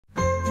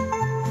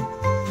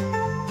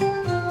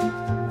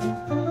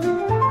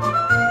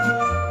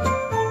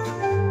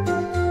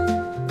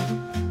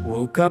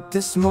Woke up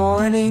this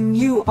morning,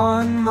 you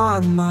on my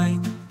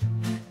mind.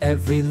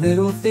 Every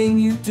little thing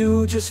you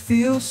do just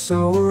feels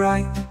so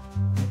right.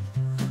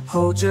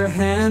 Hold your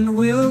hand,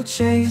 we'll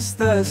chase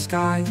the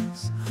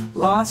skies.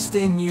 Lost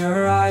in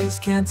your eyes,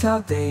 can't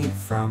tell day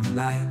from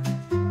night.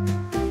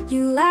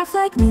 You laugh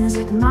like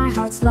music, my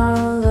heart's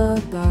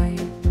lullaby.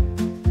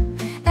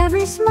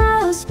 Every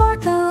smile a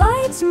spark that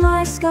lights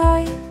my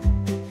sky.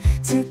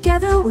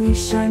 Together we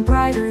shine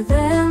brighter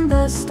than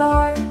the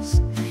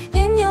stars.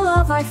 In your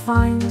love I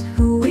find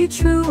who we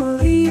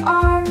truly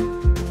are.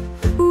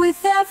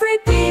 With every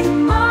beat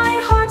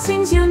my heart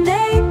sings your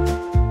name.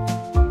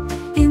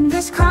 In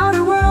this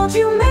crowded world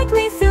you make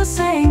me feel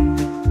sane.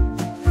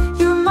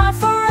 You're my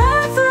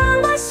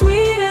forever, my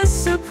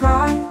sweetest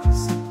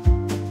surprise.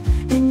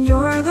 And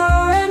you're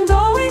there and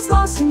always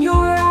lost in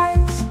your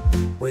eyes.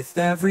 With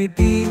every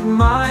beat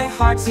my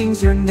heart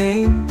sings your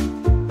name.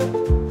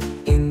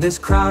 In this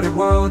crowded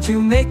world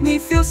you make me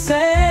feel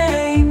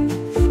sane.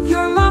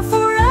 You're my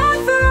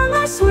forever,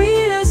 my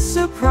sweetest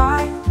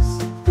surprise.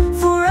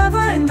 Forever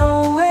and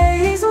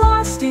always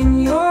lost in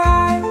your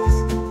eyes.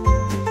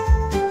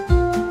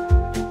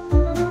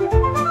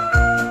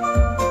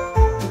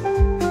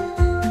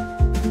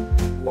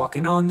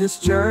 Walking on this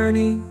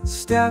journey,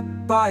 step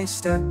by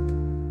step.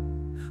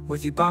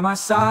 With you by my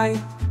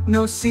side,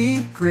 no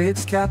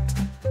secrets kept.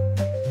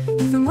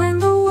 Even when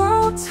the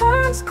world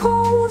turns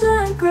cold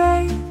and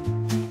gray,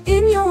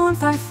 in your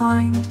warmth I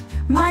find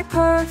my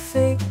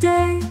perfect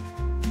day.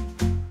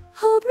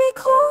 Hold me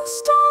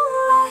close, don't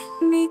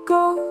let me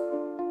go.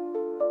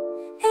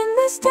 In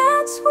this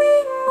dance we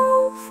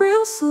move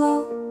real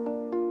slow.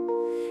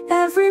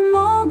 Every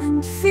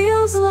moment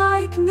feels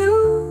like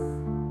new.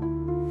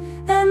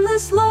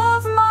 Endless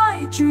love,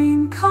 my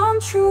dream come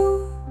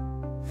true.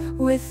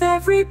 With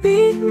every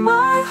beat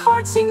my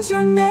heart sings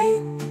your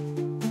name.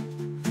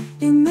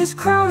 In this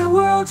crowded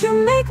world you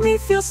make me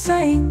feel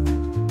sane.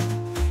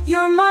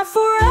 You're my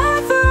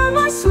forever,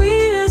 my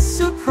sweetest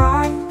surprise.